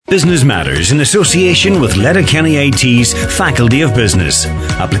Business Matters in association with Letterkenny IT's Faculty of Business.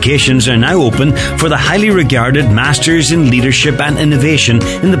 Applications are now open for the highly regarded Masters in Leadership and Innovation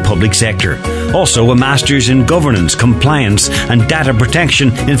in the public sector. Also a Masters in Governance, Compliance and Data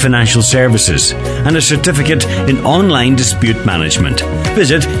Protection in Financial Services. And a Certificate in Online Dispute Management.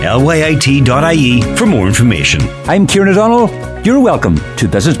 Visit lyit.ie for more information. I'm Kieran O'Donnell. You're welcome to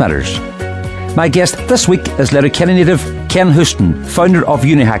Business Matters. My guest this week is Letterkenny native Ken Houston, founder of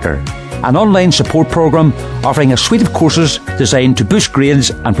UniHacker, an online support programme offering a suite of courses designed to boost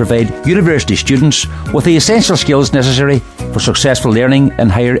grades and provide university students with the essential skills necessary for successful learning in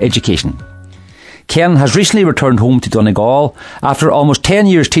higher education. Ken has recently returned home to Donegal after almost 10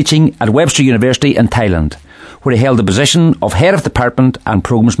 years teaching at Webster University in Thailand, where he held the position of Head of Department and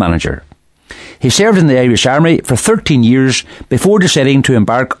Programmes Manager. He served in the Irish Army for 13 years before deciding to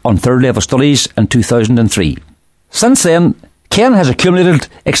embark on third-level studies in 2003. Since then, Ken has accumulated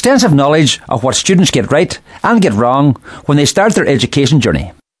extensive knowledge of what students get right and get wrong when they start their education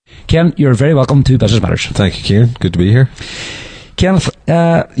journey. Ken, you're very welcome to Business Matters. Thank you, Kieran. Good to be here. Kenneth,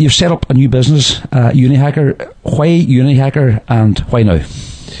 you've set up a new business, UniHacker. Why UniHacker and why now?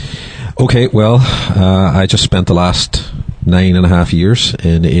 Okay, well, I just spent the last 9.5 years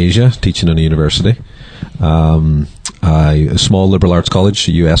in Asia teaching in a university. A small liberal arts college,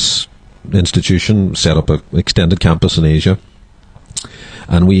 a US institution, set up an extended campus in Asia.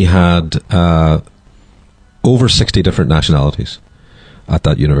 And we had over 60 different nationalities at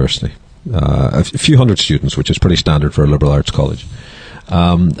that university. A few hundred students, which is pretty standard for a liberal arts college.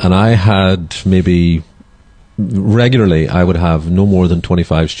 And I had maybe regularly, I would have no more than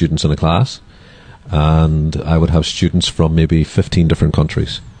 25 students in a class. And I would have students from maybe 15 different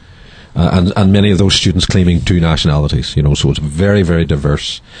countries. And many of those students claiming 2 nationalities, so it's very, very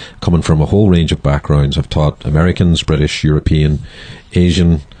diverse, coming from a whole range of backgrounds. I've taught Americans, British, European,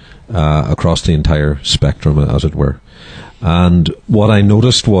 Asian, across the entire spectrum, as it were. And what I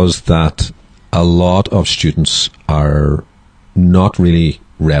noticed was that a lot of students are not really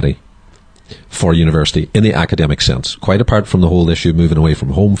ready for university in the academic sense, quite apart from the whole issue of moving away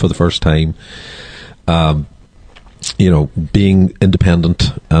from home for the first time. Being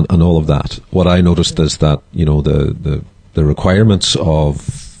independent and all of that. What I noticed is that, the requirements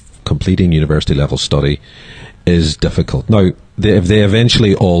of completing university level study is difficult. Now, if they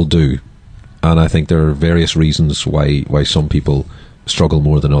eventually all do, and I think there are various reasons why some people struggle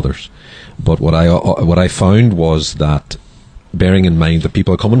more than others. But what I found was that, bearing in mind that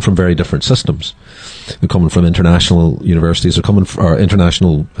people are coming from very different systems. They're coming from international universities, they're coming from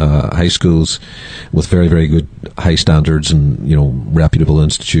international high schools with very, very good high standards and, reputable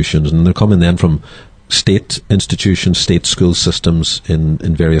institutions. And they're coming then from state institutions, state school systems in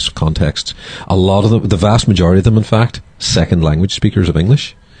various contexts. A lot of them, the vast majority of them, in fact, second language speakers of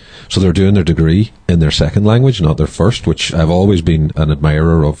English. So they're doing their degree in their second language, not their first, which I've always been an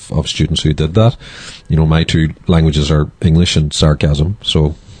admirer of students who did that. My 2 languages are English and sarcasm.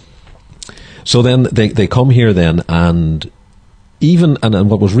 So then they come here then, and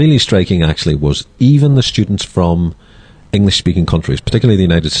what was really striking actually was even the students from English-speaking countries, particularly the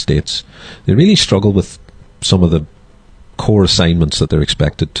United States, they really struggle with some of the core assignments that they're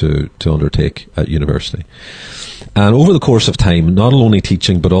expected to undertake at university. And over the course of time, not only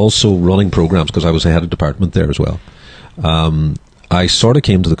teaching, but also running programs, because I was a head of department there as well, I sort of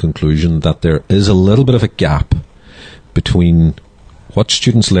came to the conclusion that there is a little bit of a gap between what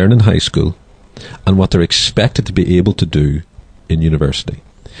students learn in high school and what they're expected to be able to do in university.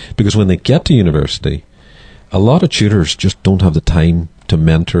 Because when they get to university, a lot of tutors just don't have the time to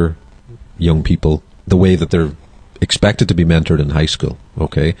mentor young people the way that they're expected to be mentored in high school.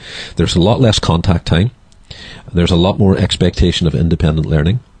 Okay, there's a lot less contact time. There's a lot more expectation of independent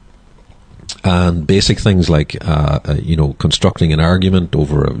learning, and basic things like constructing an argument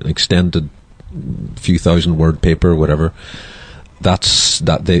over an extended few thousand-word paper, whatever.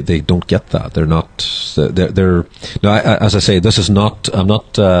 They don't get that. They're not. They're now. As I say, this is not. I'm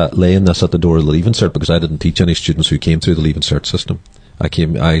not laying this at the door of the Leaving Cert, because I didn't teach any students who came through the Leaving Cert system.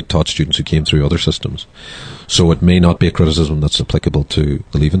 I taught students who came through other systems. So it may not be a criticism that's applicable to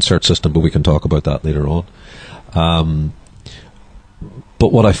the Leaving Cert system, but we can talk about that later on.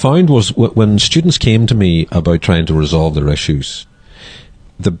 But what I found was when students came to me about trying to resolve their issues,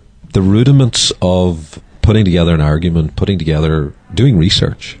 the rudiments of putting together an argument, doing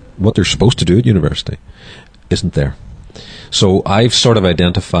research, what they're supposed to do at university, isn't there. So I've sort of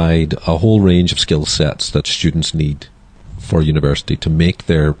identified a whole range of skill sets that students need for university to make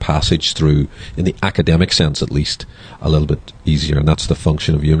their passage through, in the academic sense at least, a little bit easier. And that's the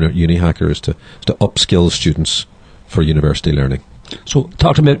function of UniHacker, is to upskill students for university learning. So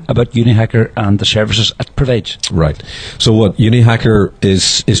talk to me about UniHacker and the services it provides. Right. So what UniHacker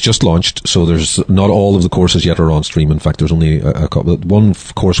is just launched, so there's not all of the courses yet are on stream. In fact, there's only a couple. One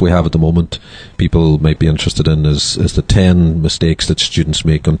course we have at the moment people might be interested in is the 10 mistakes that students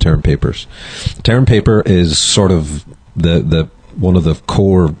make on term papers. Term paper is sort of the one of the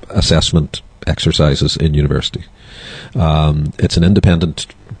core assessment exercises in university. It's an independent,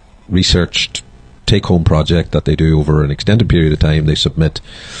 researched take-home project that they do over an extended period of time. They submit,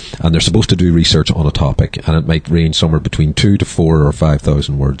 and they're supposed to do research on a topic, and it might range somewhere between 2 to 4 or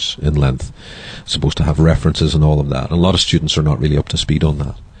 5,000 words in length. It's supposed to have references and all of that. And a lot of students are not really up to speed on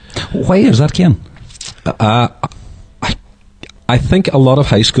that. Why is that, Ken? I think a lot of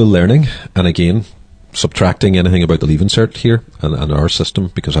high school learning, and again, subtracting anything about the Leaving Cert here and our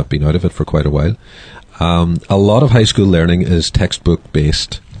system, because I've been out of it for quite a while, a lot of high school learning is textbook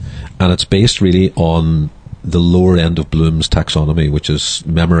based. And it's based really on the lower end of Bloom's taxonomy, which is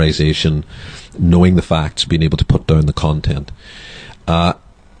memorization, knowing the facts, being able to put down the content. And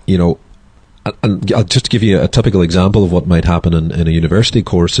I'll just give you a typical example of what might happen in a university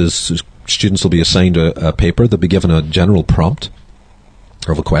course is students will be assigned a paper, they'll be given a general prompt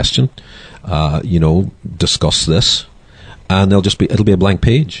of a question, discuss this, and it'll be a blank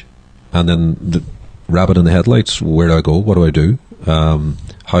page. And then the rabbit in the headlights, where do I go? What do I do?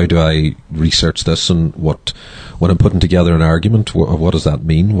 How do I research this, and when I'm putting together an argument, what does that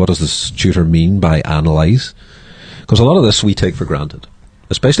mean? What does this tutor mean by analyse? Because a lot of this we take for granted,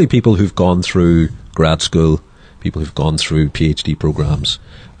 especially people who've gone through grad school, people who've gone through PhD programmes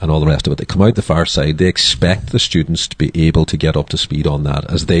and all the rest of it. They come out the far side, they expect the students to be able to get up to speed on that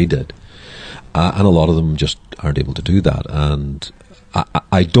as they did. And a lot of them just aren't able to do that. And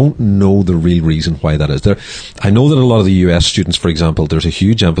I don't know the real reason why that is. I know that a lot of the US students, for example, there's a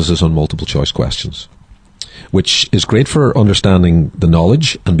huge emphasis on multiple choice questions, which is great for understanding the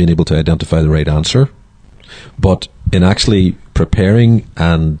knowledge and being able to identify the right answer. But in actually preparing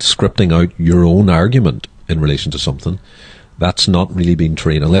and scripting out your own argument in relation to something, that's not really being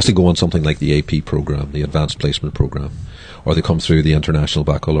trained, unless they go on something like the AP program, the Advanced Placement program, or they come through the International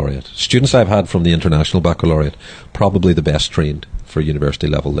Baccalaureate. Students I've had from the International Baccalaureate, probably the best trained for university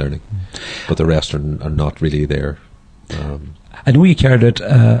level learning, but the rest are not really there. I know you carried out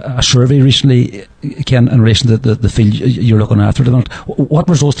a survey recently, Ken, in relation to the field you're looking after. What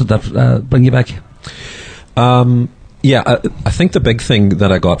results did that bring you back? I think the big thing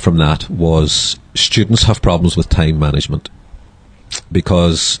that I got from that was students have problems with time management,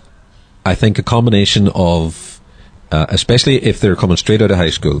 because I think a combination of especially if they're coming straight out of high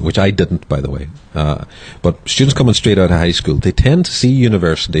school, which I didn't, by the way. But students coming straight out of high school, they tend to see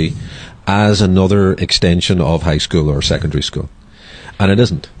university as another extension of high school or secondary school. And it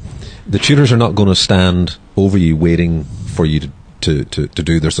isn't. The tutors are not going to stand over you waiting for you to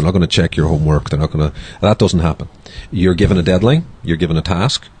do this. They're not going to check your homework. That doesn't happen. You're given a deadline, you're given a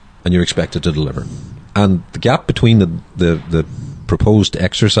task, and you're expected to deliver. And the gap between the proposed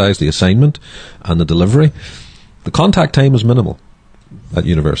exercise, the assignment, and the delivery, the contact time is minimal at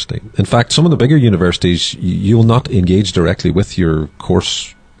university. In fact, some of the bigger universities, you'll not engage directly with your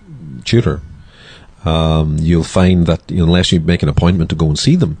course tutor. You'll find that unless you make an appointment to go and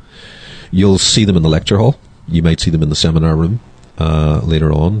see them, you'll see them in the lecture hall. You might see them in the seminar room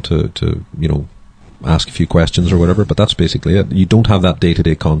later on to ask a few questions or whatever, but that's basically it. You don't have that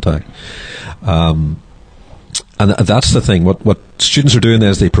day-to-day contact. And that's the thing. What students are doing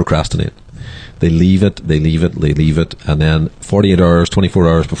is they procrastinate. They leave it, and then 48 hours, 24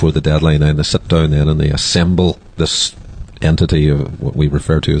 hours before the deadline, then they sit down then and they assemble this entity of what we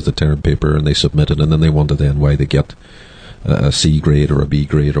refer to as the term paper, and they submit it, and then they wonder then why they get a C grade or a B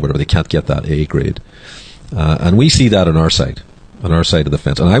grade or whatever. They can't get that A grade. And we see that on our side of the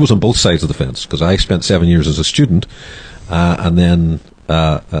fence. And I was on both sides of the fence, because I spent 7 years as a student, and then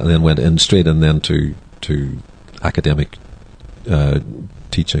went in straight and then to academic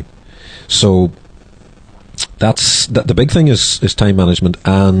teaching. So that's the big thing is time management,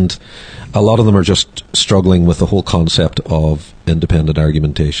 and a lot of them are just struggling with the whole concept of independent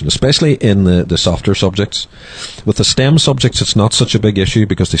argumentation, especially in the softer subjects. With the STEM subjects, it's not such a big issue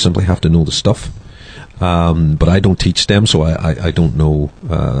because they simply have to know the stuff. But I don't teach STEM, so I don't know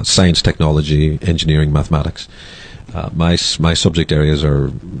science, technology, engineering, mathematics. My subject areas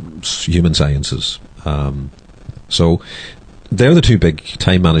are human sciences. So they're the two big: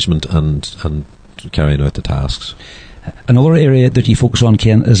 time management and carrying out the tasks. Another area that you focus on,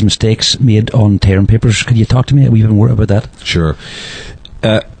 Ken, is mistakes made on term papers. Could you talk to me a wee bit more about that? Sure.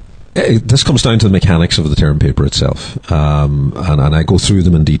 This comes down to the mechanics of the term paper itself, and I go through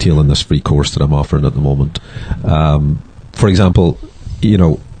them in detail in this free course that I'm offering at the moment. for example,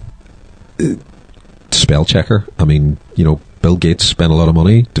 spell checker. I mean, Bill Gates spent a lot of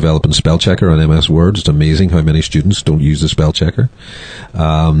money developing spell checker on MS Word. It's amazing how many students don't use the spell checker.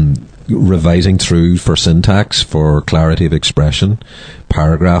 Revising through for syntax, for clarity of expression,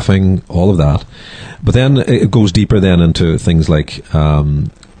 paragraphing, all of that. But then it goes deeper then into things like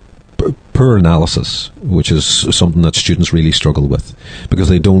poor analysis, which is something that students really struggle with, because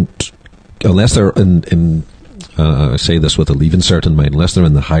they don't, unless they're in I say this with a leave insert in mind, unless they're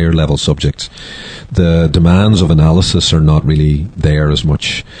in the higher level subjects, the demands of analysis are not really there as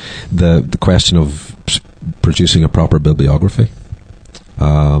much. The question of producing a proper bibliography,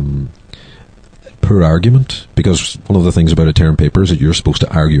 poor argument, because one of the things about a term paper is that you're supposed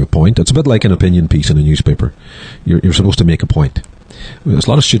to argue a point. It's a bit like an opinion piece in a newspaper. You're supposed to make a point. A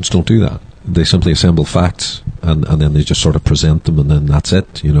lot of students don't do that. They simply assemble facts and then they just sort of present them, and then that's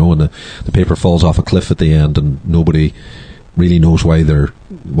it, and the paper falls off a cliff at the end, and nobody really knows why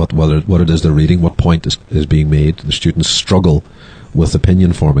what it is they're reading, what point is being made. The students struggle with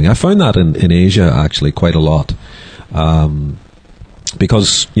opinion forming. I found that in Asia actually quite a lot,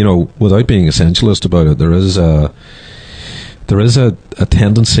 because without being essentialist about it, there is a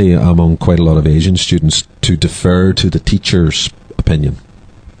tendency among quite a lot of Asian students to defer to the teacher's opinion.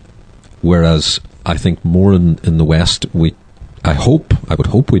 Whereas I think more in the West, I would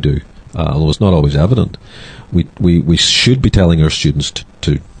hope we do, although it's not always evident. We should be telling our students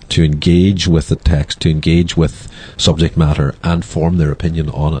to engage with the text, to engage with subject matter, and form their opinion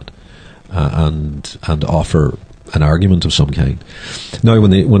on it, and offer an argument of some kind. Now,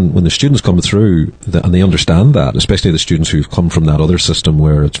 when the students come through and they understand that, especially the students who've come from that other system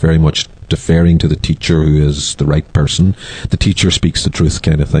where it's very much deferring to the teacher who is the right person, the teacher speaks the truth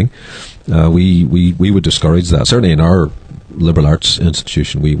kind of thing, we would discourage that. Certainly in our liberal arts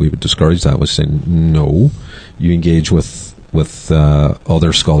institution, we would discourage that with saying, no, you engage with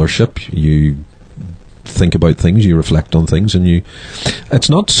other scholarship, you think about things, you reflect on things, and it's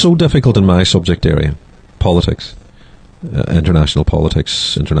not so difficult in my subject area, politics. International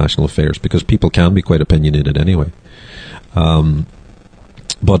politics, international affairs, because people can be quite opinionated anyway.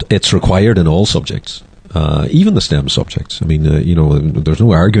 But it's required in all subjects, even the STEM subjects. I mean, there's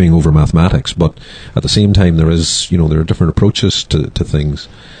no arguing over mathematics, but at the same time, there are different approaches to things.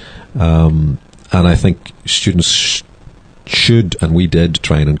 And I think students should, and we did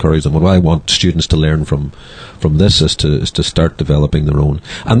try and encourage them. What I want students to learn from this is to start developing their own.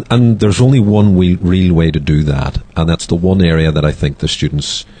 And there's only one real way to do that, and that's the one area that I think the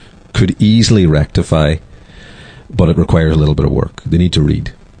students could easily rectify, but it requires a little bit of work. They need to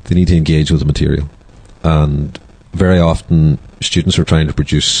read. They need to engage with the material. And very often students are trying to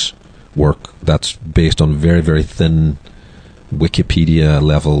produce work that's based on very, very thin Wikipedia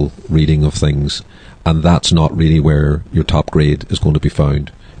level reading of things, and that's not really where your top grade is going to be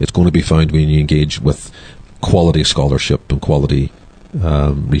found. It's going to be found when you engage with quality scholarship and quality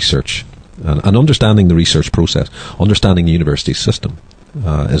research, and understanding the research process, understanding the university system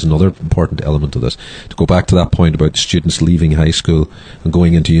is another important element of this. To go back to that point about students leaving high school and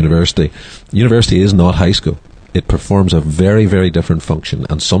going into university, university is not high school. It performs a very, very different function,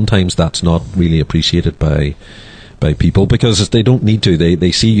 and sometimes that's not really appreciated by people, because they don't need to.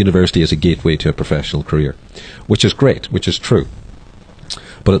 They see university as a gateway to a professional career, which is great, which is true.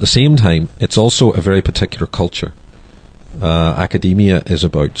 But at the same time, it's also a very particular culture. Academia is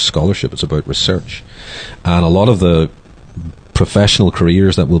about scholarship, it's about research. And a lot of the professional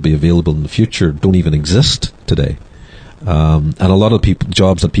careers that will be available in the future don't even exist today. And a lot of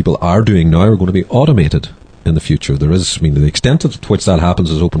jobs that people are doing now are going to be automated in the future. The extent to which that happens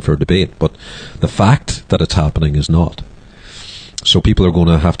is open for debate, but the fact that it's happening is not. So people are going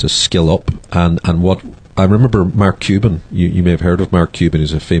to have to skill up, and what I remember, Mark Cuban, you may have heard of Mark Cuban.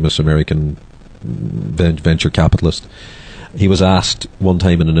 He's a famous American venture capitalist. He was asked one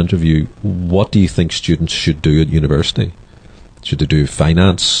time in an interview, what do you think students should do at university? Should they do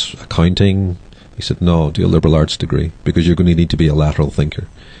finance, accounting? He said, no, do a liberal arts degree, because you're going to need to be a lateral thinker.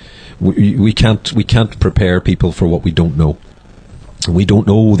 We can't prepare people for what we don't know. We don't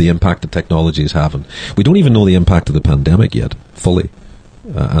know the impact that technology is having. We don't even know the impact of the pandemic yet, fully,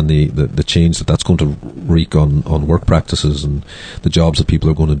 and the change that's going to wreak on work practices and the jobs that people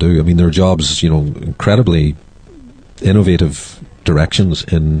are going to do. I mean, there are jobs, incredibly innovative directions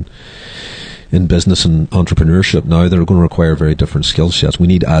in business and entrepreneurship now that are going to require very different skill sets. We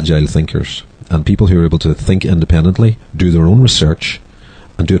need agile thinkers and people who are able to think independently, do their own research,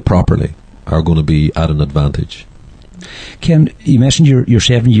 and do it properly are going to be at an advantage. Ken, you mentioned your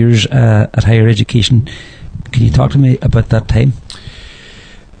 7 years at higher education. Can you talk to me about that time?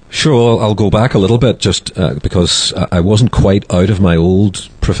 Sure, I'll go back a little bit just because I wasn't quite out of my old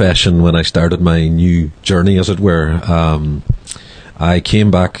profession when I started my new journey, as it were. I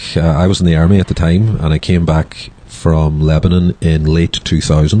came back, I was in the army at the time, and I came back from Lebanon in late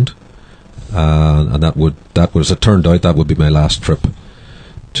 2000. And that would, as it turned out, that would be my last trip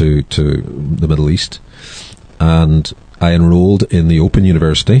to the Middle East. And I enrolled in the Open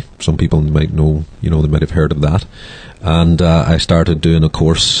University. Some people might know, they might have heard of that. And I started doing a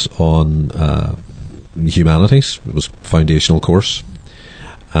course on humanities. It was a foundational course.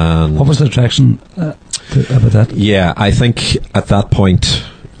 And what was the attraction about that? Yeah, I think at that point,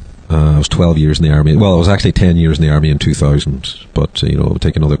 I was 12 years in the army. Well, I was actually 10 years in the army in 2000, but it would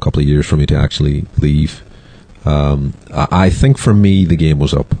take another couple of years for me to actually leave. I think for me, the game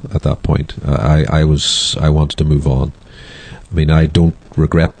was up at that point. I wanted to move on. I mean, I don't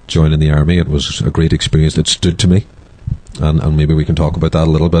regret joining the army. It was a great experience that stood to me. And maybe we can talk about that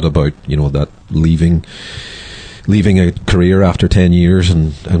a little bit, about, that leaving a career after 10 years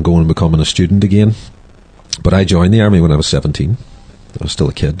and going and becoming a student again. But I joined the army when I was 17. I was still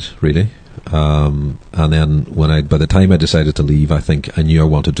a kid, really. And then by the time I decided to leave, I think I knew I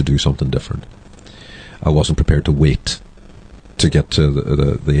wanted to do something different. I wasn't prepared to wait to get to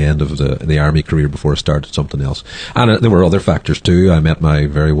the end of the army career before I started something else. And there were other factors too. I met my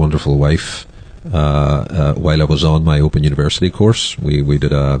very wonderful wife while I was on my Open University course. We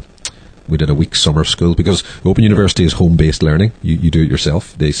did a week's summer school, because Open University is home-based learning. You do it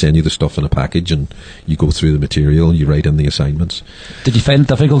yourself. They send you the stuff in a package and you go through the material, you write in the assignments. Did you find it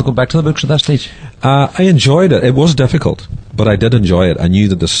difficult to go back to the books at that stage? I enjoyed it. It was difficult, but I did enjoy it. I knew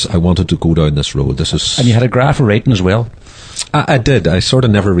that I wanted to go down this road. And you had a graph for writing as well? I did. I sort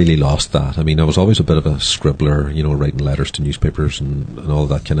of never really lost that. I mean, I was always a bit of a scribbler, writing letters to newspapers and all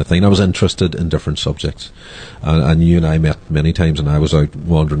that kind of thing. I was interested in different subjects. And you and I met many times, and I was out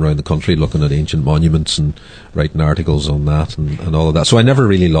wandering around the country looking at ancient monuments and writing articles on that and all of that. So I never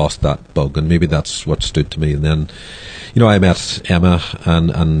really lost that bug, and maybe that's what stood to me. And then, I met Emma,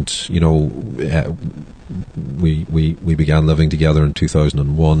 and we began living together in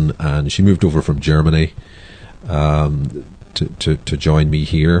 2001, and she moved over from Germany to join me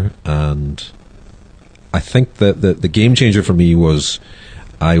here. And I think that the game changer for me was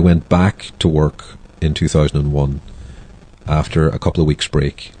I went back to work in 2001 after a couple of weeks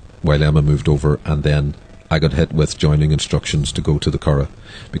break while Emma moved over, and then I got hit with joining instructions to go to the Curragh,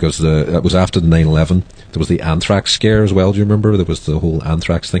 because that was after the 9/11. There was the anthrax scare as well. Do you remember? There was the whole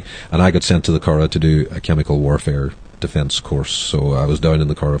anthrax thing, and I got sent to the Curragh to do a chemical warfare defence course. So I was down in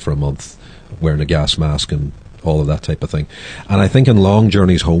the Curragh for a month, wearing a gas mask and all of that type of thing. And I think in long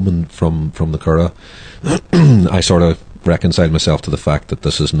journeys home and from the Curragh, I sort of reconciled myself to the fact that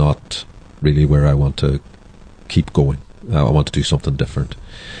this is not really where I want to keep going. I want to do something different.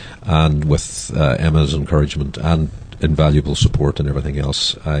 And with Emma's encouragement and invaluable support and everything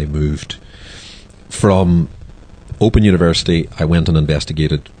else, I moved from Open University. I went and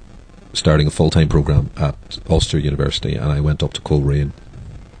investigated starting a full-time programme at Ulster University, and I went up to Coleraine.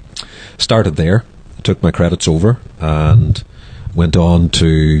 Started there, took my credits over, and went on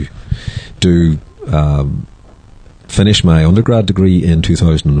to finish my undergrad degree in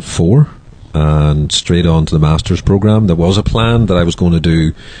 2004, and straight on to the master's programme. There was a plan that I was going to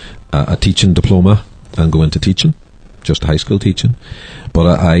do a teaching diploma and go into teaching, just high school teaching.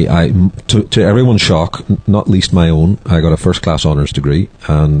 But to everyone's shock, not least my own, I got a first class honours degree,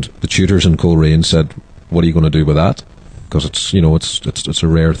 and the tutors in Coleraine said, "What are you going to do with that?" Because it's a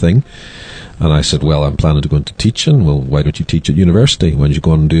rare thing. And I said, "Well, I'm planning to go into teaching." "Well, why don't you teach at university? Why don't you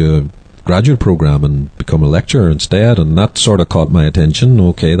go and do a graduate programme and become a lecturer instead?" And that sort of caught my attention.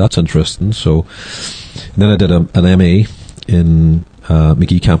 Okay, that's interesting. So then I did an MA in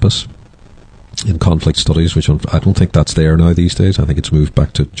McGee campus in conflict studies, which I don't think that's there now these days. I think it's moved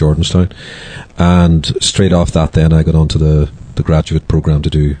back to Jordanstown. And straight off that, then I got onto the graduate programme to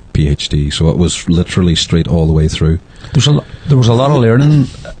do PhD. So it was literally straight all the way through. There was a lot of learning.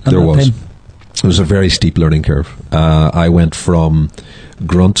 There was. It was a very steep learning curve. I went from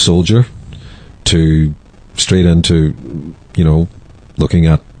grunt soldier to straight into, looking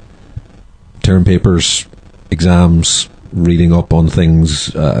at term papers, exams, reading up on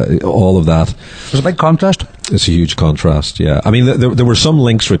things, all of that. There's a big contrast. It's a huge contrast, yeah. I mean, there were some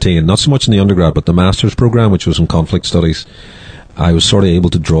links retained, not so much in the undergrad, but the master's programme, which was in conflict studies, I was sort of able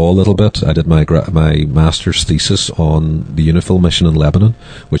to draw a little bit. I did my master's thesis on the UNIFIL mission in Lebanon,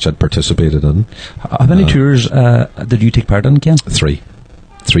 which I'd participated in. How many tours did you take part in, Ken? Three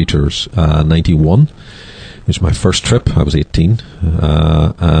tours. 91, which was my first trip. I was 18,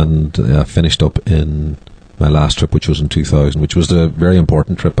 and I finished up in my last trip, which was in 2000, which was a very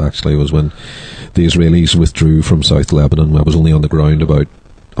important trip actually. It was when the Israelis withdrew from South Lebanon. I was only on the ground about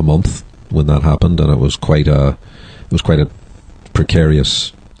a month when that happened, and it was quite a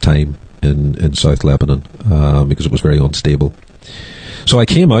precarious time in South Lebanon because it was very unstable. So I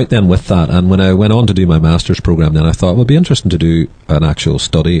came out then with that, and when I went on to do my master's program, then I thought it would be interesting to do an actual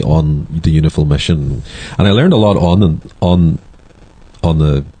study on the UNIFIL mission, and I learned a lot on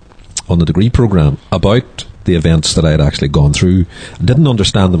the degree program about the events that I had actually gone through. I didn't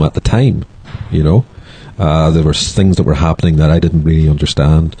understand them at the time, you know. There were things that were happening that I didn't really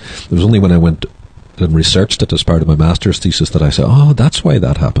understand. It was only when I went and researched it as part of my master's thesis that I said, oh, that's why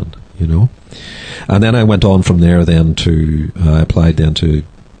that happened, you know. And then I went on from there then to, I applied then to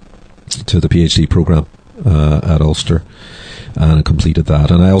the PhD program at Ulster, and I completed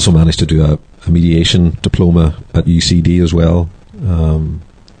that. And I also managed to do a mediation diploma at UCD as well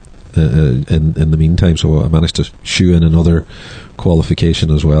in the meantime, so I managed to shoe in another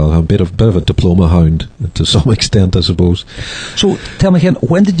qualification as well. I'm a bit of a diploma hound to some extent, I suppose. So tell me again,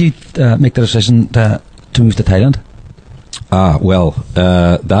 when did you make the decision to move to Thailand?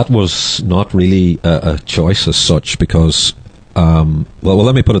 That was not really a choice as such, because well,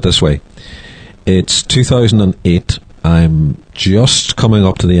 let me put it this way. It's 2008. I'm just coming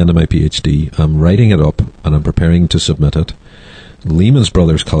up to the end of my PhD. I'm writing it up and I'm preparing to submit it. Lehman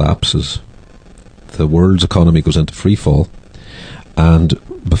Brothers collapses. The world's economy goes into free fall. And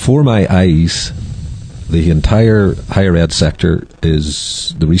before my eyes, the entire higher ed sector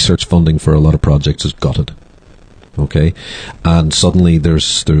is, the research funding for a lot of projects is gutted. Okay? And suddenly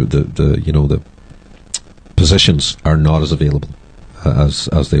there's the positions are not as available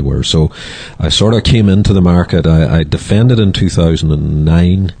as they were. So I sort of came into the market. I defended in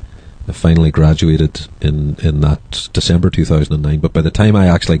 2009. I finally graduated in that December 2009, but by the time I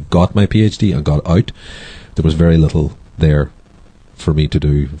actually got my PhD and got out, there was very little there for me to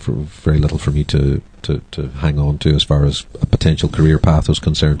do, very little for me to hang on to as far as a potential career path was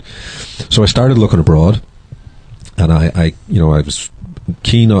concerned. So I started looking abroad, and I was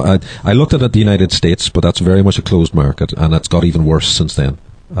keen. I looked at the United States, but that's very much a closed market, and it's got even worse since then.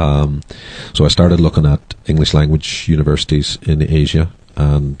 So I started looking at English language universities in Asia.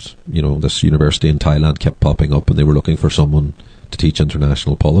 And, you know, this university in Thailand kept popping up, and they were looking for someone to teach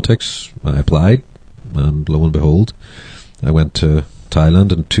international politics. I applied, and lo and behold, I went to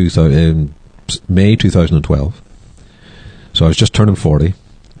Thailand in May 2012. So I was just turning 40,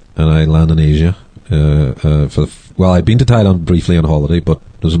 and I landed in Asia. I'd been to Thailand briefly on holiday, but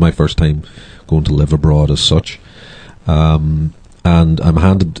this is my first time going to live abroad as such. And I'm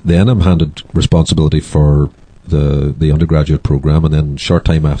handed responsibility for the undergraduate program, and then short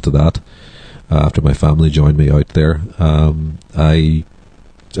time after that, after my family joined me out there, I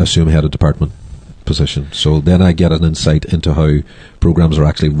assume head of department position. So then I get an insight into how programs are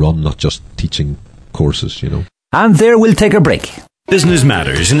actually run, not just teaching courses, you know. And there we'll take a break. Business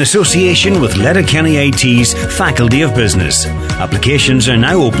Matters in association with Letterkenny IT's Faculty of Business. Applications are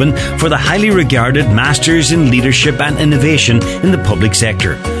now open for the highly regarded Masters in Leadership and Innovation in the public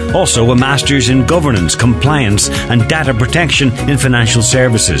sector. Also a Masters in Governance, Compliance and Data Protection in Financial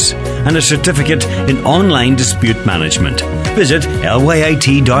Services. And a Certificate in Online Dispute Management. Visit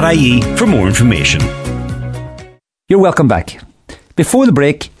lyit.ie for more information. You're welcome back. Before the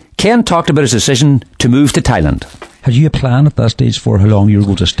break, Ken talked about his decision to move to Thailand. Had you a plan at that stage for how long you were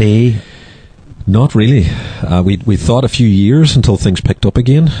going to stay? Not really. We thought a few years until things picked up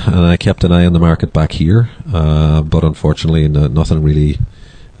again, and I kept an eye on the market back here. But unfortunately, nothing really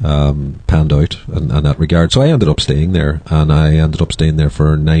panned out in that regard. So I ended up staying there, and I ended up staying there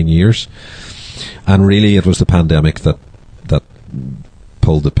for 9 years. And really, it was the pandemic that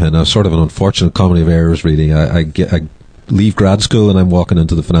pulled the pin. A sort of an unfortunate comedy of errors, really. I leave grad school and I'm walking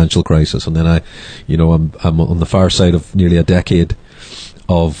into the financial crisis, and then I'm on the far side of nearly a decade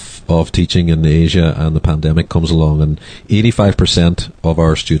of teaching in Asia, and the pandemic comes along, and 85% of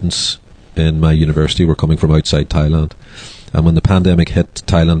our students in my university were coming from outside Thailand. And when the pandemic hit,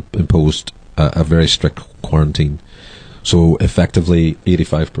 Thailand imposed a very strict quarantine. So effectively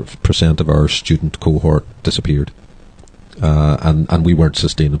 85% of our student cohort disappeared. And we weren't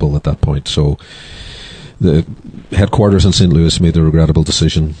sustainable at that point. So the headquarters in St. Louis made the regrettable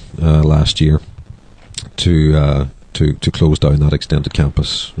decision last year to close down that extended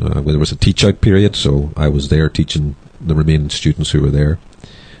campus. There was a teach-out period, so I was there teaching the remaining students who were there,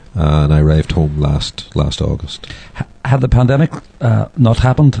 and I arrived home last August. Had the pandemic not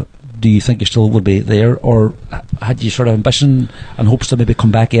happened, do you think you still would be there, or had you sort of ambition and hopes to maybe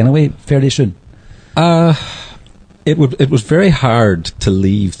come back anyway fairly soon? It was very hard to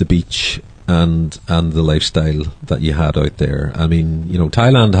leave the beach and the lifestyle that you had out there. I mean,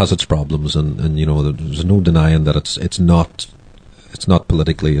 Thailand has its problems, and there's no denying that it's not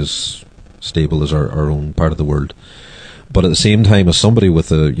politically as stable as our own part of the world. But at the same time, as somebody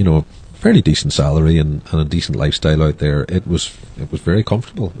with a fairly decent salary and a decent lifestyle out there, it was very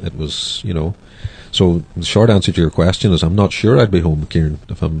comfortable. It was, So the short answer to your question is I'm not sure I'd be home, Kieran,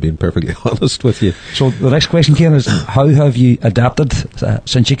 if I'm being perfectly honest with you. So the next question, Kieran, is how have you adapted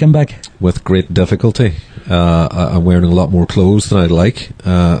since you came back? With great difficulty. I'm wearing a lot more clothes than I'd like.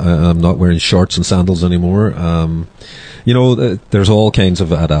 I'm not wearing shorts and sandals anymore. There's all kinds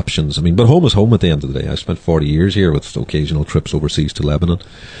of adaptations. I mean, but home is home at the end of the day. I spent 40 years here with occasional trips overseas to Lebanon.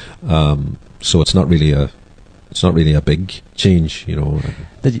 So it's not really a big change,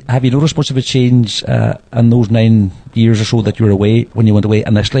 Have you noticed much of a change in those 9 years or so that you were away, when you went away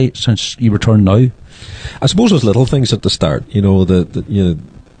initially, since you returned now? I suppose there's little things at the start,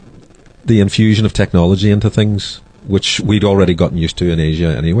 the infusion of technology into things, which we'd already gotten used to in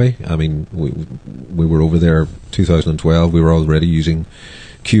Asia anyway. I mean, we were over there 2012, we were already using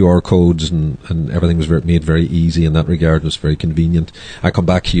QR codes and everything was made very easy in that regard. It was very convenient. I come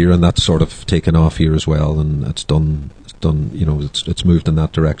back here and that's sort of taken off here as well, and it's moved in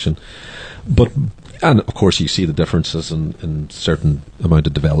that direction. And of course you see the differences in certain amount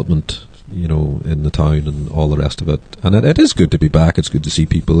of development, in the town and all the rest of it. And it is good to be back. It's good to see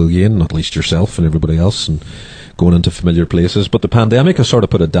people again, not least yourself and everybody else, and going into familiar places. But the pandemic has sort of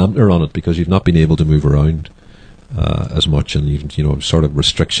put a dampener on it because you've not been able to move around as much, and sort of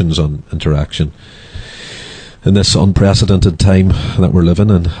restrictions on interaction in this unprecedented time that we're living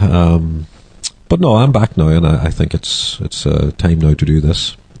in. But no, I'm back now, and I think it's time now to do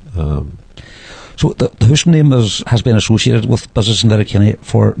this. So the Houston name has been associated with business in Letterkenny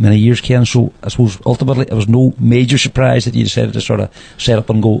for many years, Ken. So I suppose ultimately it was no major surprise that you decided to sort of set up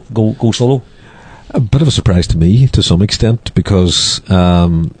and go solo. A bit of a surprise to me, to some extent, because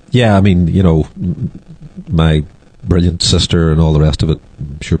my brilliant sister and all the rest of it,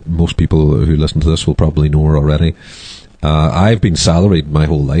 I'm sure most people who listen to this will probably know her already. I've been salaried my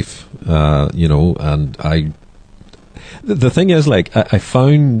whole life, and the thing is, I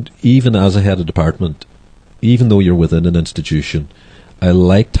found, even as a head of department, even though you're within an institution, I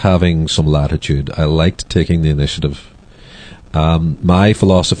liked having some latitude. I liked taking the initiative. My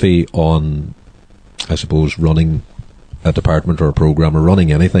philosophy on, I suppose, running a department or a program or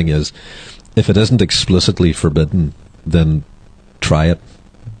running anything is, if it isn't explicitly forbidden, then try it.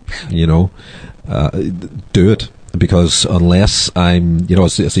 Do it, because unless I'm,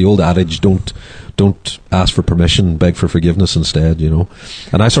 it's the old adage: don't ask for permission, beg for forgiveness instead. And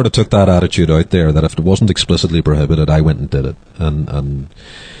I sort of took that attitude out there, that if it wasn't explicitly prohibited, I went and did it and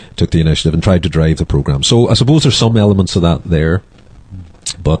took the initiative and tried to drive the program. So I suppose there's some elements of that there,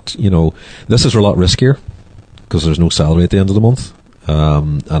 but this is a lot riskier because there's no salary at the end of the month.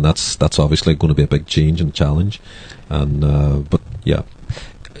 And that's obviously going to be a big change and challenge. But yeah.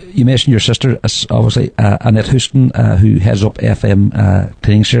 You mentioned your sister, obviously, Annette Houston, who heads up FM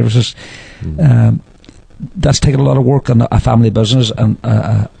cleaning services. That's taken a lot of work on a family business, and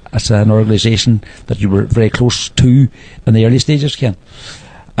it's an organisation that you were very close to in the early stages, Ken.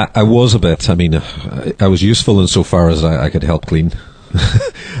 I was a bit. I mean, I was useful insofar as I could help clean.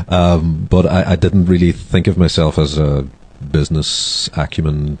 But I didn't really think of myself as a business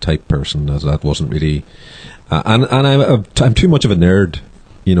acumen type person, as that wasn't really, and I'm too much of a nerd,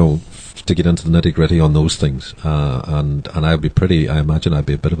 to get into the nitty gritty on those things, and I imagine I'd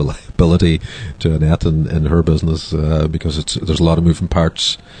be a bit of a liability to Annette in her business, because there's a lot of moving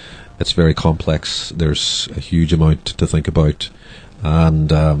parts. It's very complex. There's a huge amount to think about,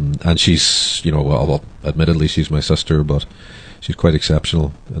 and she's, well, admittedly she's my sister, but she's quite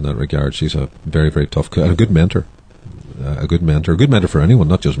exceptional in that regard. She's a very, very tough and a good mentor. A good mentor for anyone,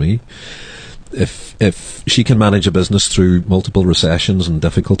 not just me. If she can manage a business through multiple recessions and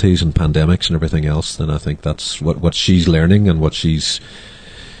difficulties and pandemics and everything else, then I think that's what she's learning and what she's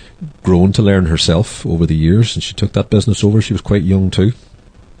grown to learn herself over the years. And she took that business over. She was quite young too.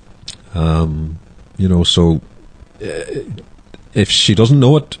 So if she doesn't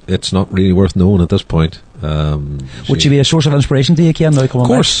know it, it's not really worth knowing at this point. Would she be a source of inspiration to you, Ken? Of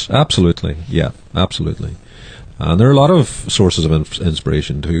course, absolutely. Yeah, absolutely. And there are a lot of sources of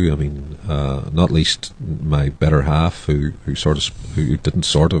inspiration too. I mean, not least my better half, who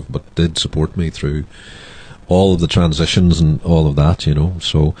did support me through all of the transitions and all of that.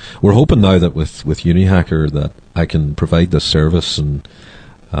 So we're hoping now that with Unihacker that I can provide this service and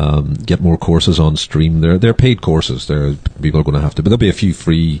get more courses on stream. They're paid courses. People are going to have to, but there'll be a few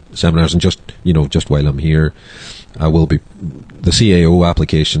free seminars, and just while I'm here, The CAO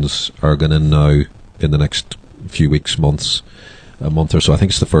applications are going in now in the next few weeks, months, a month or so. I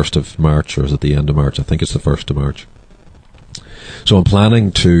think it's the 1st of March, or is it the end of March? I think it's the 1st of March. So I'm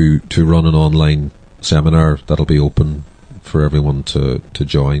planning to run an online seminar that'll be open for everyone to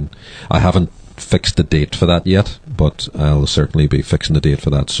join. I haven't fixed the date for that yet, but I'll certainly be fixing the date for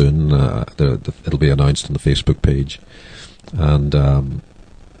that soon. It'll be announced on the Facebook page, and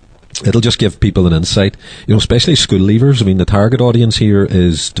it'll just give people an insight, especially school leavers. I mean, the target audience here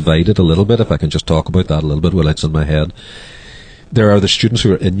is divided a little bit, if I can just talk about that a little bit while it's in my head. There are the students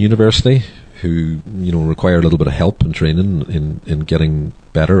who are in university who, require a little bit of help and training in getting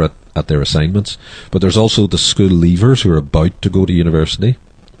better at their assignments. But there's also the school leavers who are about to go to university,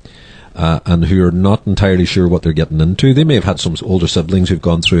 and who are not entirely sure what they're getting into. They may have had some older siblings who've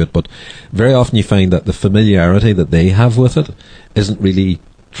gone through it, but very often you find that the familiarity that they have with it isn't really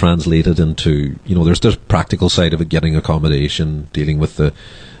translated into, there's the practical side of it, getting accommodation, dealing with the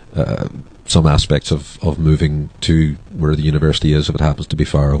some aspects of moving to where the university is if it happens to be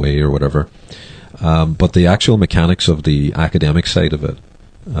far away or whatever. But the actual mechanics of the academic side of it,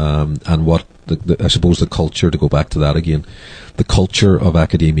 and what I suppose the culture, to go back to that again, the culture of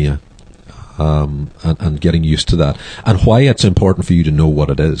academia, and getting used to that, and why it's important for you to know what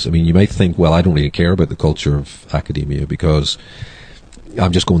it is. I mean, you might think, well, I don't really care about the culture of academia because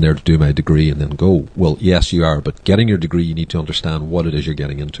I'm just going there to do my degree and then go. Well, yes, you are, but getting your degree, you need to understand what it is you're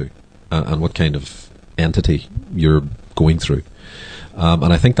getting into, and what kind of entity you're going through.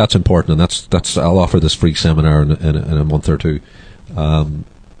 And I think that's important, and that's I'll offer this free seminar in a month or two,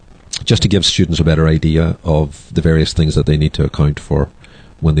 just to give students a better idea of the various things that they need to account for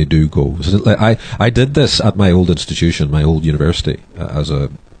when they do go. So I did this at my old institution, my old university, as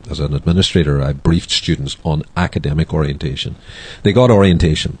an administrator. I briefed students on academic orientation. They got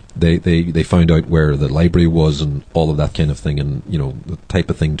orientation. They found out where the library was and all of that kind of thing, and the type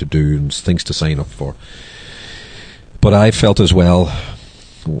of thing to do and things to sign up for. But I felt as well,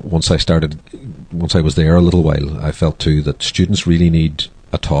 once I was there a little while, I felt too that students really need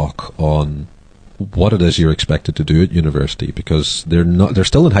a talk on what it is you're expected to do at university, because they're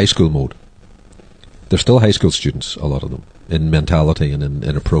still in high school mode. They're still high school students, a lot of them, in mentality and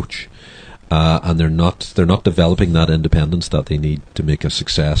in approach, and they're not developing that independence that they need to make a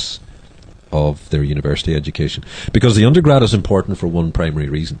success of their university education. Because the undergrad is important for one primary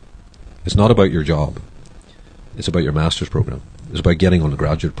reason: it's not about your job; it's about your master's program. It's about getting on a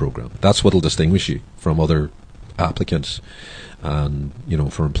graduate program. That's what will distinguish you from other applicants, and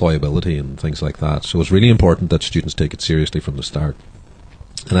for employability and things like that. So it's really important that students take it seriously from the start.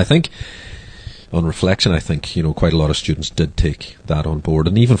 And I think, on reflection, quite a lot of students did take that on board.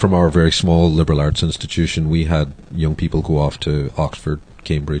 And even from our very small liberal arts institution, we had young people go off to Oxford,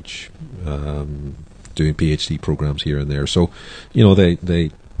 Cambridge, doing PhD programs here and there. So,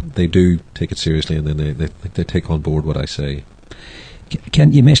 they do take it seriously, and then they take on board what I say.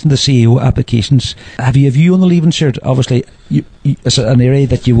 Ken, you mentioned the CAO applications. Have you a view on the Leaving Cert? Obviously, it's an area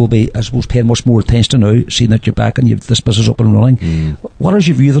that you will be, I suppose, paying much more attention to now, seeing that you're back and this business up and running. What is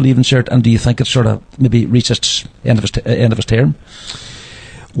your view of the Leaving Cert, and do you think it's sort of maybe reached its end of its term?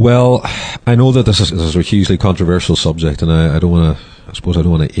 Well, I know that this is a hugely controversial subject, and I don't want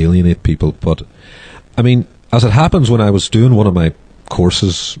to alienate people, but I mean, as it happens, when I was doing one of my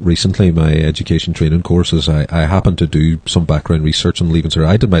courses recently, my education training courses, I happened to do some background research on Leaving Cert.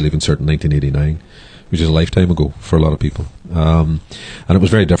 I did my Leaving Cert in 1989, which is a lifetime ago for a lot of people, and it was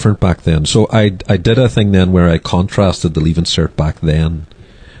very different back then. So I did a thing then where I contrasted the Leaving Cert back then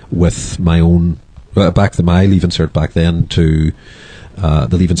with my Leaving Cert back then to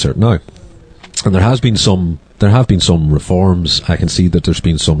the Leaving Cert now, and there have been some reforms. I can see that there's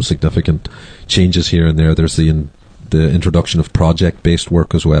been some significant changes here and there. There's the introduction of project-based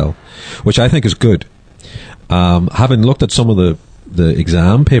work as well, which I think is good. Having looked at some of the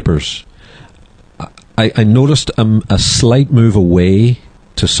exam papers, I noticed a slight move away,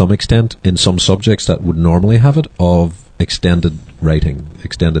 to some extent, in some subjects that would normally have it, of extended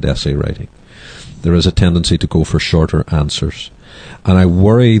essay writing. There is a tendency to go for shorter answers, and I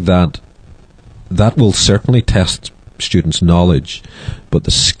worry that will certainly test students' knowledge, but the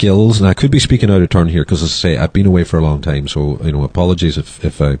skills, and I could be speaking out of turn here because, as I say, I've been away for a long time, so apologies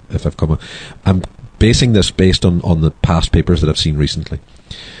if I've come. I'm basing this based on the past papers that I've seen recently.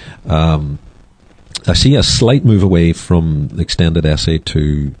 I see a slight move away from extended essay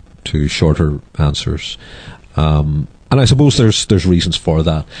to shorter answers, and I suppose there's reasons for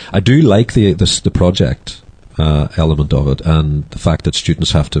that. I do like the project element of it, and the fact that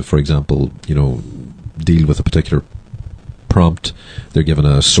students have to, for example, deal with a particular prompt, they're given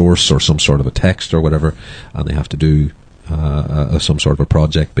a source or some sort of a text or whatever, and they have to do some sort of a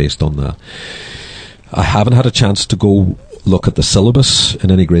project based on that. I haven't had a chance to go look at the syllabus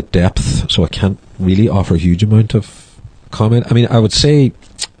in any great depth, so I can't really offer a huge amount of comment. I mean, I would say,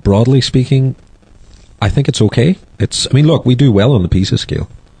 broadly speaking, I think it's okay. Look, we do well on the PISA scale.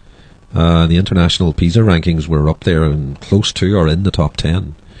 The international PISA rankings, we're up there and close to or in the top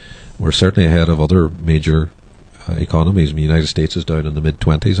 10. We're certainly ahead of other major economies. I mean, the United States is down in the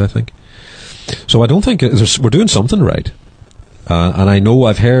mid-20s, I think. So I don't think we're doing something right. And I know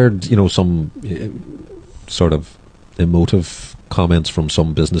I've heard, some sort of emotive comments from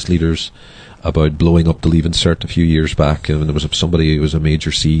some business leaders about blowing up the Leaving Cert a few years back, and there was somebody who was a major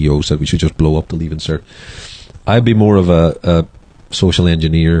CEO said we should just blow up the Leaving Cert. I'd be more of a social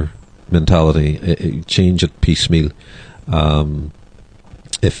engineer mentality, change it piecemeal,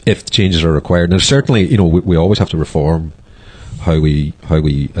 if changes are required. Now, certainly, we always have to reform how we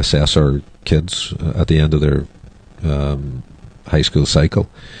assess our kids at the end of their high school cycle.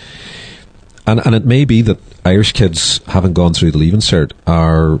 And it may be that Irish kids, having gone through the Leaving Cert,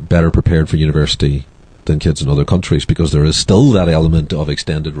 are better prepared for university than kids in other countries, because there is still that element of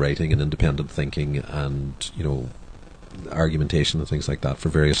extended writing and independent thinking and, argumentation and things like that for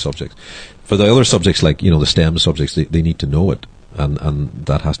various subjects. For the other subjects, like, the STEM subjects, they need to know it, and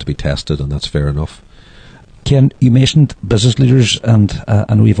that has to be tested, and that's fair enough. Ken, you mentioned business leaders, and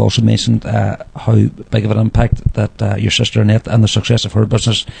we've also mentioned how big of an impact that your sister Annette and the success of her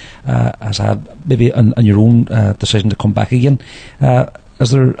business has had, maybe on your own decision to come back again. Is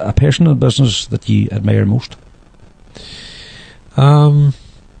there a person in business that you admire most?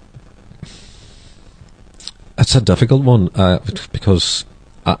 It's a difficult one, because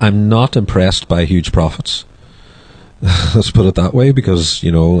I'm not impressed by huge profits. Let's put it that way, because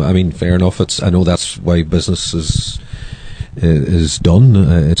fair enough. I know that's why business is done.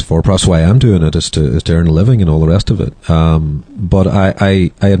 It's for profit. Why I'm doing it is to earn a living and all the rest of it. But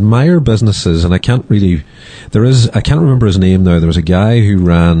I admire businesses, and I can't remember his name now. There was a guy who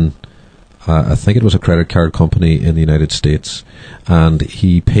ran, I think it was a credit card company in the United States, and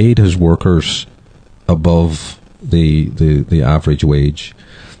he paid his workers above the average wage,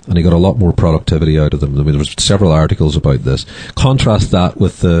 and he got a lot more productivity out of them. I mean, there was several articles about this. Contrast that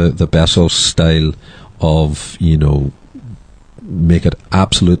with the Bezos style of, make it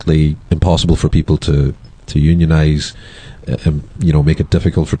absolutely impossible for people to unionize, make it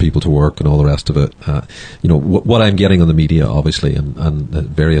difficult for people to work and all the rest of it. What I'm getting on the media, obviously, and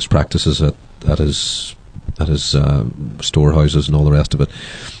various practices at his storehouses and all the rest of it.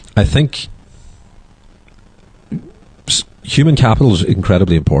 I think human capital is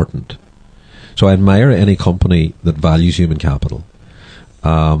incredibly important. So I admire any company that values human capital,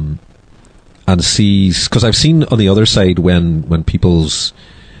 and sees, because I've seen on the other side when people's,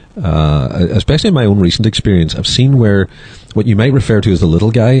 especially in my own recent experience, I've seen where what you might refer to as the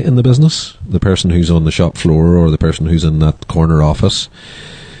little guy in the business, the person who's on the shop floor or the person who's in that corner office,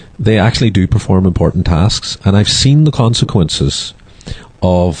 they actually do perform important tasks, and I've seen the consequences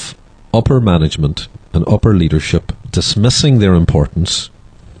of upper management and upper leadership dismissing their importance,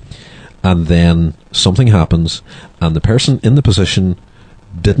 and then something happens and the person in the position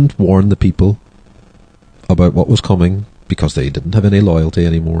didn't warn the people about what was coming because they didn't have any loyalty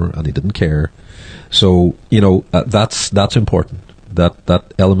anymore and they didn't care. So that's important,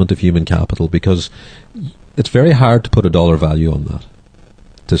 that element of human capital, because it's very hard to put a dollar value on that,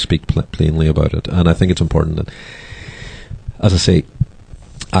 to speak plainly about it. And I think it's important that, as I say,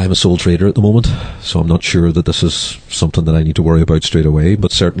 I'm a sole trader at the moment, so I'm not sure that this is something that I need to worry about straight away,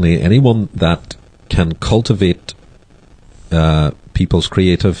 but certainly anyone that can cultivate people's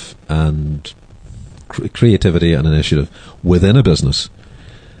creativity and initiative within a business,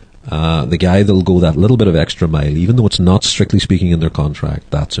 the guy that'll go that little bit of extra mile, even though it's not strictly speaking in their contract,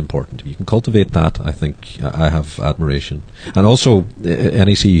 that's important. If you can cultivate that, I think I have admiration. And also,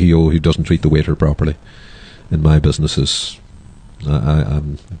 any CEO who doesn't treat the waiter properly in my business is,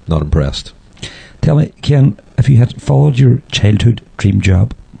 I'm not impressed. Tell me, Ken, if you had followed your childhood dream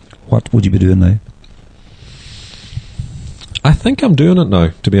job, what would you be doing now? I think I'm doing it now,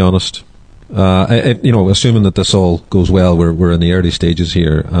 to be honest. Assuming that this all goes well, we're in the early stages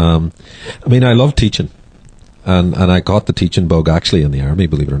here. I love teaching, and I got the teaching bug actually in the army,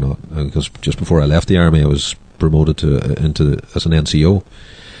 believe it or not, because just before I left the army, I was promoted as an NCO.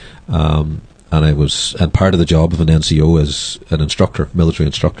 And part of the job of an NCO is an instructor, military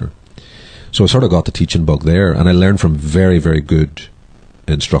instructor. So I sort of got the teaching bug there, and I learned from very, very good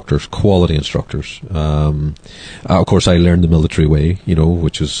instructors, quality instructors. Of course, I learned the military way,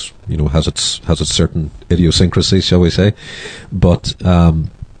 which is, has its certain idiosyncrasies, shall we say. But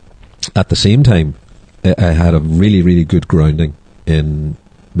at the same time, I had a really, really good grounding in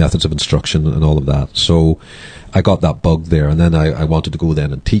methods of instruction and all of that. So I got that bug there, and then I wanted to go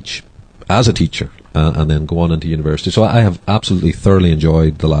then and teach as a teacher, and then go on into university. So I have absolutely thoroughly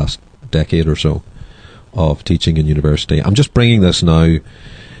enjoyed the last decade or so of teaching in university. I'm just bringing this now in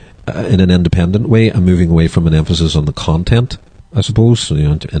an independent way. I'm moving away from an emphasis on the content, I suppose,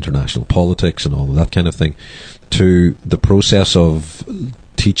 international politics and all of that kind of thing, to the process of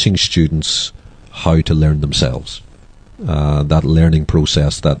teaching students how to learn themselves. That learning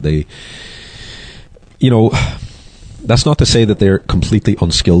process that they, that's not to say that they're completely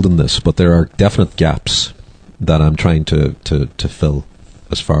unskilled in this, but there are definite gaps that I'm trying to fill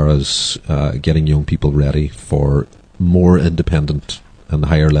as far as getting young people ready for more independent and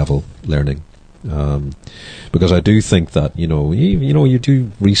higher level learning. Because I do think that, you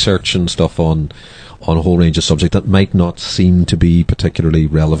do research and stuff on a whole range of subjects that might not seem to be particularly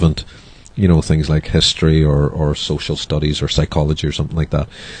relevant, things like history or social studies or psychology or something like that.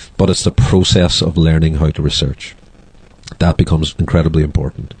 But it's the process of learning how to research. That becomes incredibly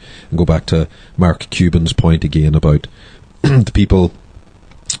important. And go back to Mark Cuban's point again about the people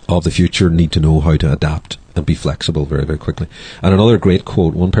of the future need to know how to adapt and be flexible very, very quickly. And another great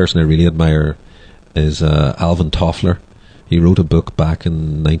quote, one person I really admire is Alvin Toffler. He wrote a book back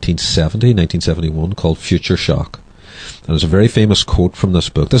in 1971 called Future Shock. And there's a very famous quote from this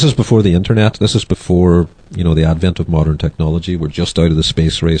book. This is before the internet. This is before, the advent of modern technology. We're just out of the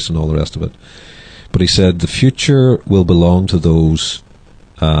space race and all the rest of it. But he said, the future will belong to those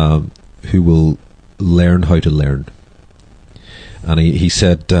who will learn how to learn. And he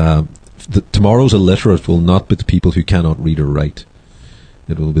said, tomorrow's illiterate will not be the people who cannot read or write.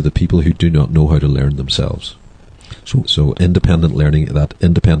 It will be the people who do not know how to learn themselves. So independent learning, that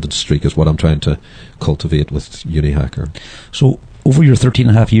independent streak is what I'm trying to cultivate with UniHacker. So over your 13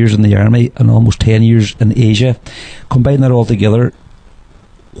 and a half years in the Army and almost 10 years in Asia, combine that all together,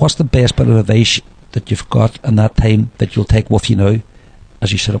 what's the best bit of advice that you've got in that time that you'll take with you now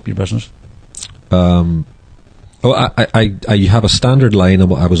as you set up your business? I have a standard line.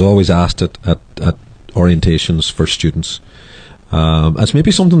 I was always asked it at orientations for students. It's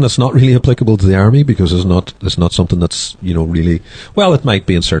maybe something that's not really applicable to the Army, because it's not something that's, really, well, it might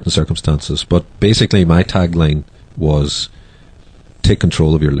be in certain circumstances, but basically my tagline was, take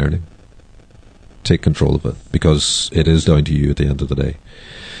control of your learning. Take control of it, because it is down to you at the end of the day.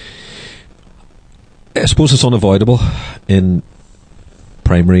 I suppose it's unavoidable in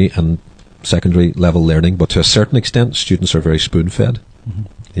primary and secondary level learning, but to a certain extent, students are very spoon-fed.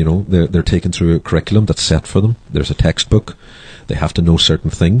 Mm-hmm. They're taken through a curriculum that's set for them. There's a textbook. They have to know certain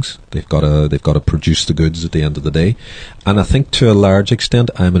things. They've got to produce the goods at the end of the day. And I think to a large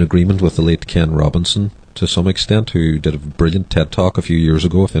extent, I'm in agreement with the late Ken Robinson to some extent, who did a brilliant TED Talk a few years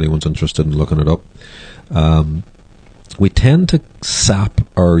ago, if anyone's interested in looking it up. We tend to sap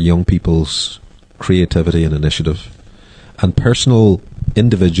our young people's creativity and initiative and personal,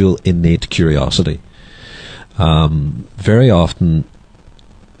 individual, innate curiosity. Very often,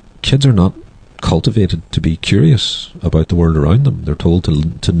 kids are not cultivated to be curious about the world around them. They're told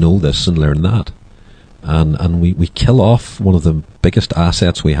to know this and learn that. And we kill off one of the biggest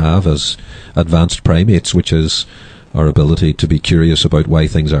assets we have as advanced primates, which is our ability to be curious about why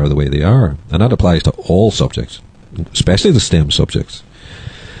things are the way they are. And that applies to all subjects, especially the STEM subjects.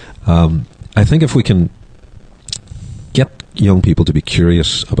 I think if we can get young people to be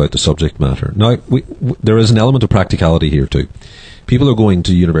curious about the subject matter. Now, there is an element of practicality here too. People are going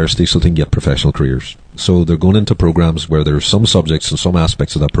to university so they can get professional careers. So they're going into programs where there's some subjects and some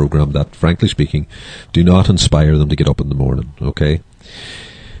aspects of that program that, frankly speaking, do not inspire them to get up in the morning, okay?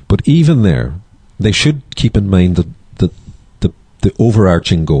 But even there, they should keep in mind the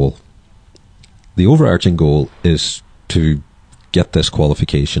overarching goal. The overarching goal is to get this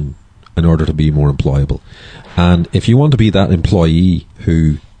qualification in order to be more employable. And if you want to be that employee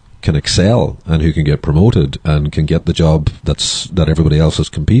who can excel and who can get promoted and can get the job that everybody else is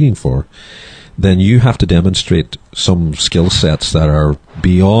competing for, then you have to demonstrate some skill sets that are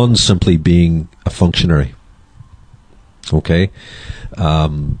beyond simply being a functionary. Okay?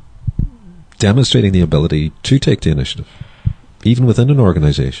 Demonstrating the ability to take the initiative, even within an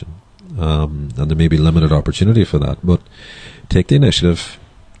organization. And there may be limited opportunity for that, but take the initiative,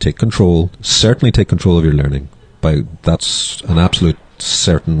 take control, certainly take control of your learning. That's an absolute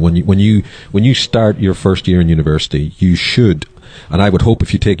certain. When you start your first year in university, you should, and I would hope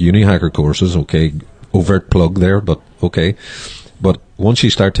if you take UniHacker courses, okay, overt plug there, but okay, but once you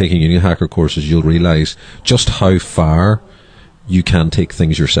start taking Unihacker courses, you'll realise just how far you can take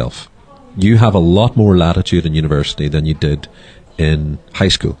things yourself. You have a lot more latitude in university than you did in high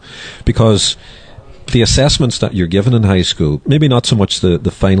school, because the assessments that you're given in high school, maybe not so much the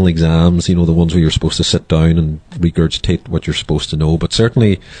final exams, the ones where you're supposed to sit down and regurgitate what you're supposed to know, but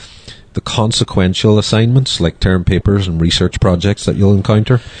certainly the consequential assignments like term papers and research projects that you'll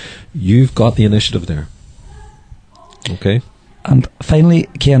encounter, you've got the initiative there. Okay. And finally,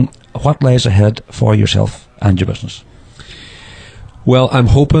 Ken, what lies ahead for yourself and your business? Well, I'm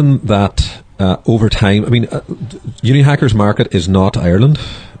hoping that over time, Unihacker's market is not Ireland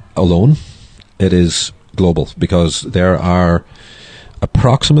alone. It is global, because there are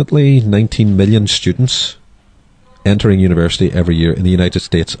approximately 19 million students entering university every year in the United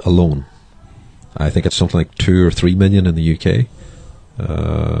States alone. I think it's something like 2 or 3 million in the UK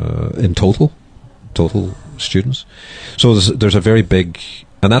in total students. So there's a very big,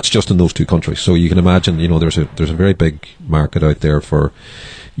 and that's just in those two countries. So you can imagine, there's a very big market out there for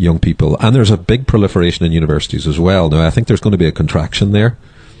young people, and there's a big proliferation in universities as well. Now, I think there's going to be a contraction there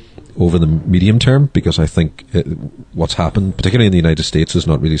over the medium term, because I think what's happened, particularly in the United States, is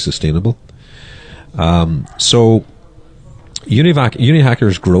not really sustainable. So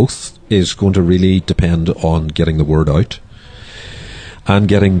Unihacker's growth is going to really depend on getting the word out and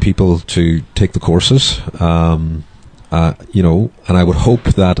getting people to take the courses. And I would hope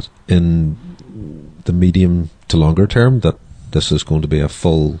that in the medium to longer term that this is going to be a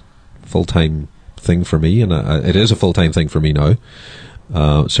full-time thing for me, and it is a full-time thing for me now.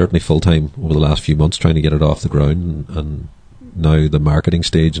 Certainly full-time over the last few months, trying to get it off the ground, and now the marketing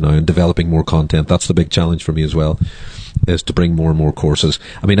stage now, and developing more content. That's the big challenge for me as well, is to bring more and more courses.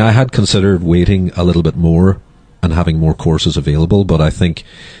 I had considered waiting a little bit more and having more courses available, but I think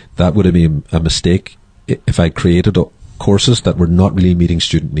that would have been a mistake if I created courses that were not really meeting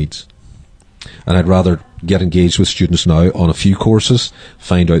student needs. And I'd rather get engaged with students now on a few courses,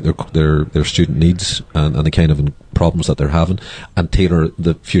 find out their student needs and the kind of problems that they're having, and tailor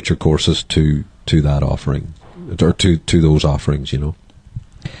the future courses to that offering, or to those offerings,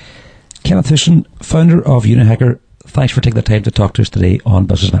 Kenneth Houston, founder of Unihacker, thanks for taking the time to talk to us today on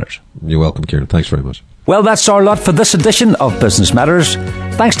Business Matters. You're welcome, Kieran. Thanks very much. Well, that's our lot for this edition of Business Matters.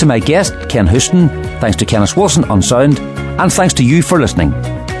 Thanks to my guest, Ken Houston, thanks to Kenneth Wilson on sound, and thanks to you for listening.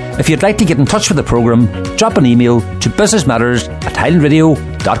 If you'd like to get in touch with the programme, drop an email to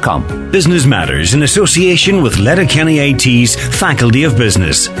businessmatters@highlandradio.com. Business Matters in association with Letterkenny IT's Faculty of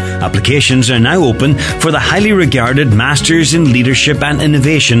Business. Applications are now open for the highly regarded Masters in Leadership and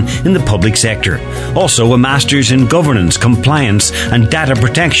Innovation in the public sector. Also a Masters in Governance, Compliance and Data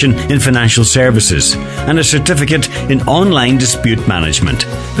Protection in Financial Services, and a Certificate in Online Dispute Management.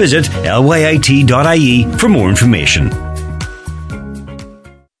 Visit lyit.ie for more information.